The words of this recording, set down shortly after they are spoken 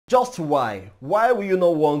Just why? Why will you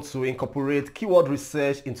not want to incorporate keyword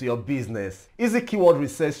research into your business? Easy keyword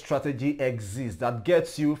research strategy exists that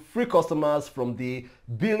gets you free customers from the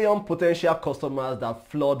billion potential customers that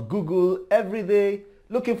flood Google every day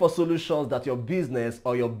looking for solutions that your business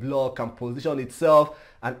or your blog can position itself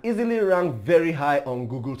and easily rank very high on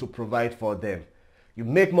Google to provide for them. You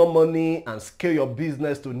make more money and scale your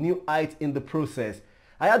business to new heights in the process.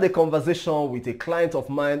 I had a conversation with a client of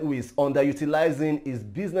mine who is underutilizing his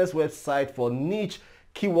business website for niche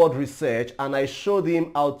keyword research, and I showed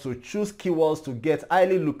him how to choose keywords to get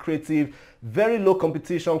highly lucrative, very low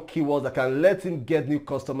competition keywords that can let him get new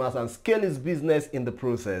customers and scale his business in the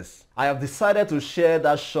process. I have decided to share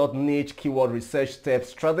that short niche keyword research step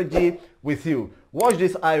strategy with you. Watch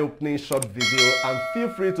this eye-opening short video and feel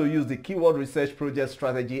free to use the keyword research project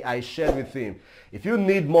strategy I shared with him. If you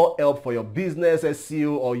need more help for your business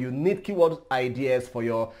SEO, or you need keyword ideas for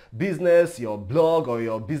your business, your blog, or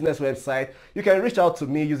your business website, you can reach out to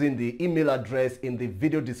me using the email address in the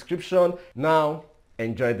video description. Now,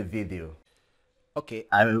 enjoy the video. Okay,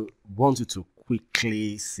 I want you to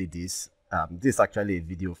quickly see this. This is actually a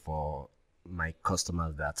video for my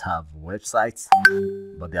customers that have websites,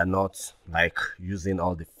 but they are not like using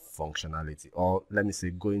all the functionality, or let me say,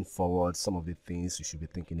 going forward, some of the things you should be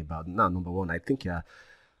thinking about. Now, number one, I think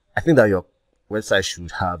that your website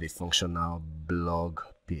should have a functional blog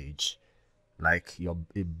page. Like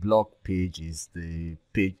a blog page is the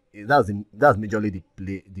page that's majorly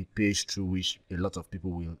the page through which a lot of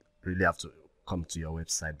people will really have to come to your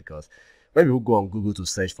website, because when people go on Google to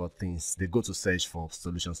search for things, they go to search for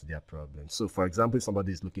solutions to their problems. So for example, if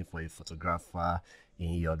somebody is looking for a photographer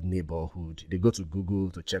in your neighborhood, they go to Google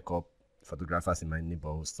to check up photographers in my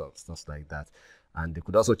neighborhood, stuff like that. And they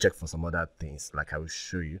could also check for some other things, like I will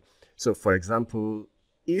show you. So for example,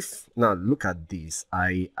 now look at this,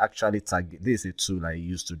 I actually target, this is a tool I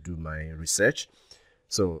use to do my research.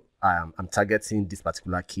 So I'm targeting this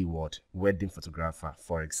particular keyword, wedding photographer,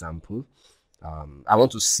 for example. I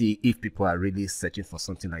want to see if people are really searching for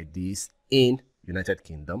something like this in United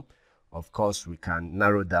Kingdom. Of course, we can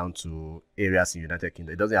narrow down to areas in United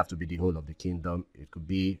Kingdom. It doesn't have to be the whole of the kingdom. It could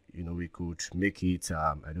be, we could make it,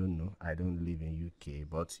 I don't know, I don't live in UK,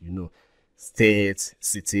 but states,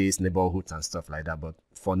 cities, neighborhoods and stuff like that. But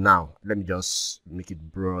for now, let me just make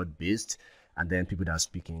it broad based, and then people that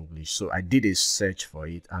speak English. So I did a search for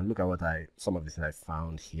it, and look at some of the things I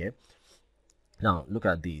found here. Now look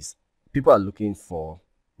at this. People are looking for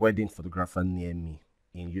wedding photographer near me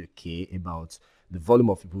in UK. About the volume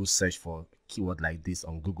of people who search for keyword like this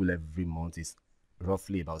on Google every month is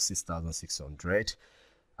roughly about 6,600.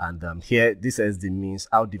 And here, this SD means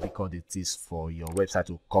how difficult it is for your website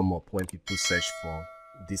to come up when people search for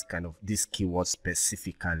this keyword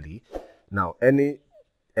specifically. Now, any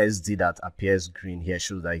SD that appears green here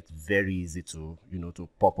shows that it's very easy to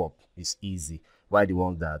pop up. It's easy. While the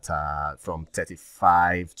ones that are from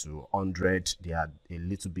 35 to 100, they are a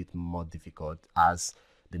little bit more difficult. As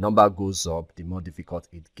the number goes up, the more difficult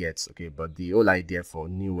it gets. Okay, but the whole idea for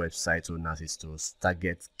new website owners is to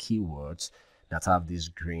target keywords that have this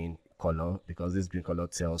green color, because this green color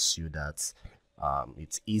tells you that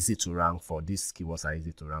it's easy to rank for. These keywords are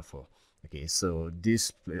easy to rank for. Okay, so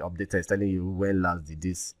this update is telling you when last did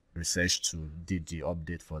this research tool did the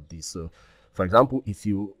update for this. So for example, if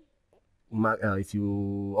you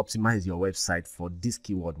optimize your website for this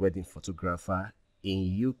keyword, wedding photographer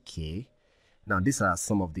in UK, now these are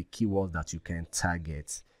some of the keywords that you can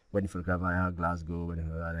target: wedding photographer, Glasgow, wedding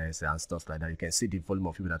photographer, and stuff like that. You can see the volume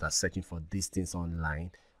of people that are searching for these things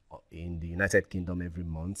online in the United Kingdom every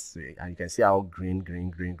month. So, and you can see how green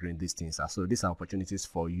these things are. So these are opportunities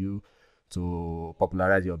for you to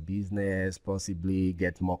popularize your business, possibly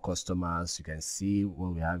get more customers. You can see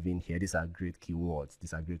what we have in here. These are great keywords.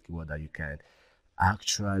 These are great keywords that you can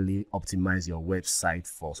actually optimize your website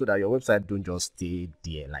for, so that your website don't just stay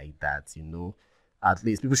there like that. At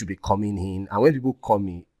least people should be coming in. And when people come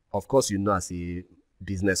in, of course, as a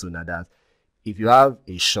business owner, that if you have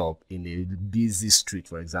a shop in a busy street,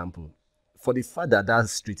 for example, for the fact that that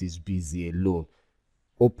street is busy alone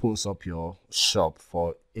opens up your shop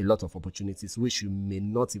for a lot of opportunities which you may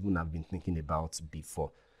not even have been thinking about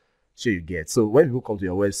before. So you get, so when people come to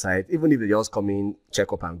your website, even if they just come in,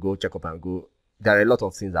 check up and go, there are a lot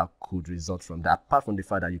of things that could result from that, apart from the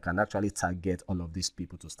fact that you can actually target all of these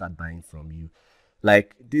people to start buying from you.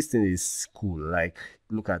 Like, this thing is cool. Like,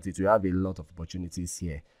 look at it. You have a lot of opportunities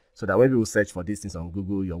here, so that when people search for these things on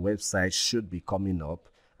Google, your website should be coming up.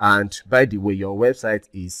 And by the way, your website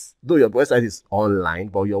is, though your website is online,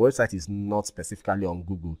 but your website is not specifically on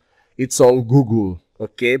Google. It's on Google,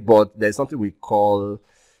 okay? But there's something we call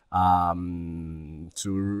you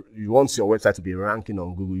want your website to be ranking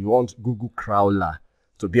on Google. You want Google crawler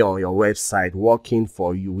to be on your website working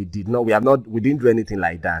for you. We didn't do anything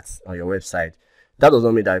like that on your website. That does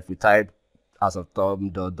not mean that if we type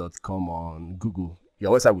asoftom.com on Google,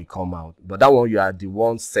 your website will come out. But that one, you are the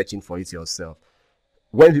one searching for it yourself.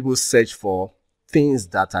 When people search for things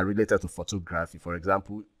that are related to photography, for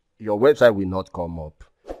example, your website will not come up.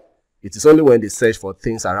 It is only when they search for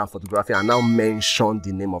things around photography and now mention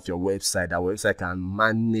the name of your website that website can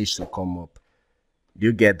manage to come up.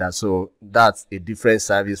 You get that? So that's a different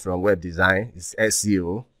service from web design. It's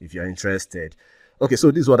SEO if you're interested. Okay,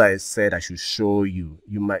 so this is what I said I should show you.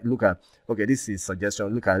 You might look at, okay, this is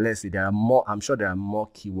suggestion. Look at, let's see, there are more, I'm sure there are more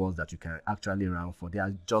keywords that you can actually rank for. There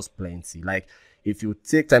are just plenty. Like if you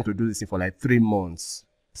take time to do this thing for like 3 months,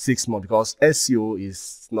 6 months, because SEO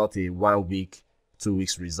is not a 1 week, 2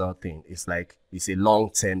 weeks result thing. It's like, it's a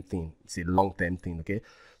long-term thing. It's a long-term thing, okay?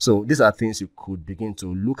 So these are things you could begin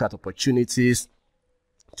to look at, opportunities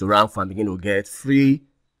to rank for and begin to get free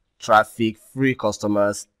traffic, free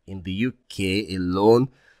customers in the UK alone.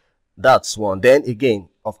 That's one. Then again,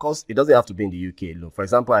 of course, it doesn't have to be in the UK alone. For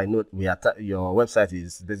example, I know your website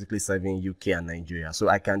is basically serving UK and Nigeria. So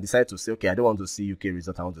I can decide to say, okay, I don't want to see UK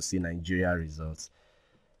results. I want to see Nigeria results.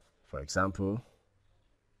 For example,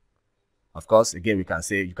 of course, again, you can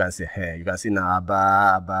say hey, you can see now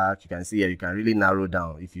back, you can see here, you can really narrow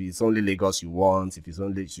down. If it's only Lagos you want, if it's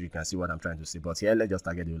only, you can see what I'm trying to say. But here, let's just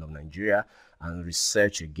target the whole of Nigeria and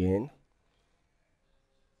research again.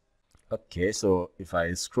 Okay, so if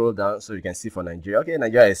I scroll down, so you can see for Nigeria, okay,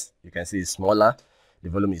 Nigeria is, you can see it's smaller, the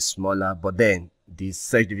volume is smaller, but then the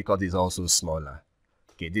search difficulty is also smaller.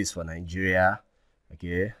 Okay, this is for Nigeria.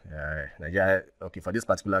 Okay, Nigeria, okay, for this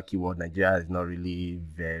particular keyword, Nigeria is not really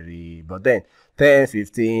very, but then 10,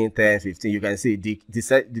 15, you can see the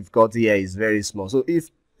search difficulty here is very small. So if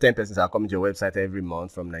 10 persons are coming to your website every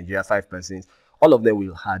month from Nigeria, 5 persons, all of them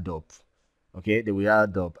will add up. Okay, they will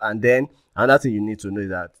add up. And then another thing you need to know is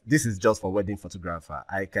that this is just for wedding photographer.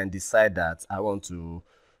 I can decide that I want to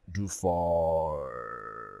do for,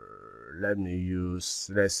 let me use,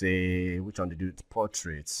 let's say, which one to do it?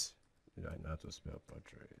 Portraits. I know how to spell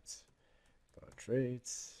portraits.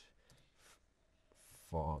 Portraits.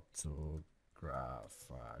 Photographer.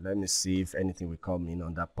 Let me see if anything will come in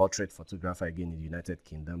on that portrait photographer again in the United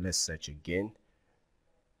Kingdom. Let's search again.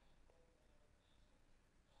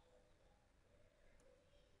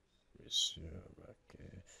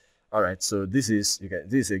 Okay. All right. So this is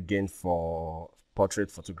this is again for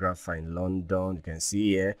portrait photographer in London. You can see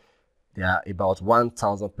here there are about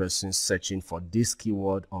 1,000 persons searching for this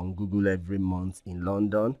keyword on Google every month in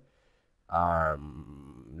London. We're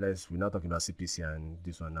not talking about CPC and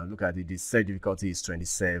this one now. Look at it. The search difficulty is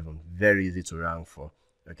 27. Very easy to rank for.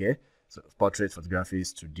 Okay. So portrait photography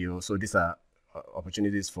studio. So these are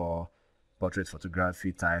opportunities for portrait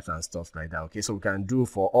photography types and stuff like that. Okay, so we can do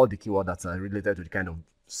for all the keywords that are related to the kind of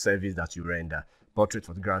service that you render: portrait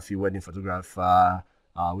photography, wedding photographer,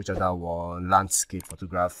 which other one, landscape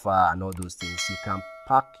photographer, and all those things. You can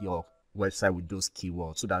pack your website with those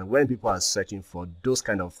keywords so that when people are searching for those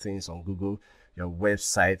kind of things on Google, your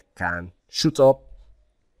website can shoot up.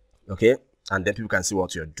 Okay, and then people can see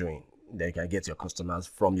what you're doing. Then you can get your customers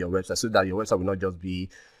from your website, so that your website will not just be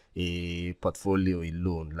a portfolio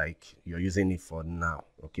alone, like you're using it for now.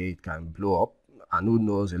 Okay, it can blow up, and who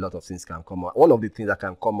knows, a lot of things can come up. One of the things that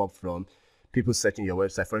can come up from people searching your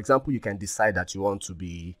website, for example, you can decide that you want to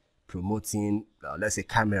be promoting let's say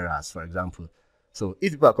cameras, for example. So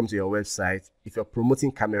if people are coming to your website, if you're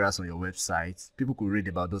promoting cameras on your website, people could read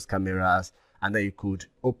about those cameras, and then you could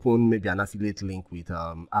open maybe an affiliate link with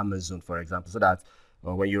Amazon, for example, so that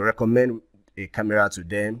when you recommend a camera to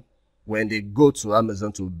them, when they go to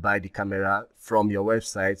Amazon to buy the camera from your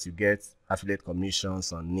website, you get affiliate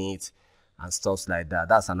commissions on it and stuff like that.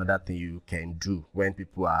 That's another thing you can do when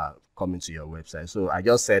people are coming to your website. So I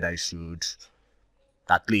just said I should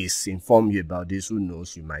at least inform you about this. Who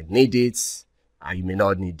knows, you might need it and you may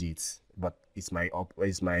not need it, but it's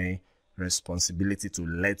my responsibility to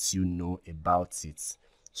let you know about it,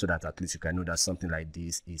 so that at least you can know that something like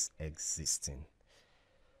this is existing.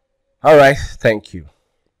 All right, thank you.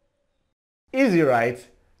 Easy, right?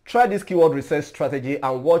 Try this keyword research strategy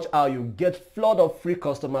and watch how you get flood of free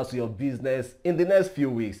customers to your business in the next few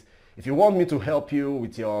weeks. If you want me to help you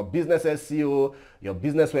with your business SEO, your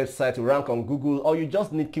business website to rank on Google, or you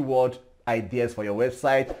just need keyword ideas for your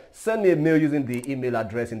website, send me a mail using the email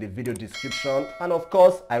address in the video description, and of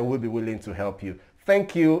course, I will be willing to help you.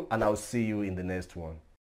 Thank you, and I'll see you in the next one.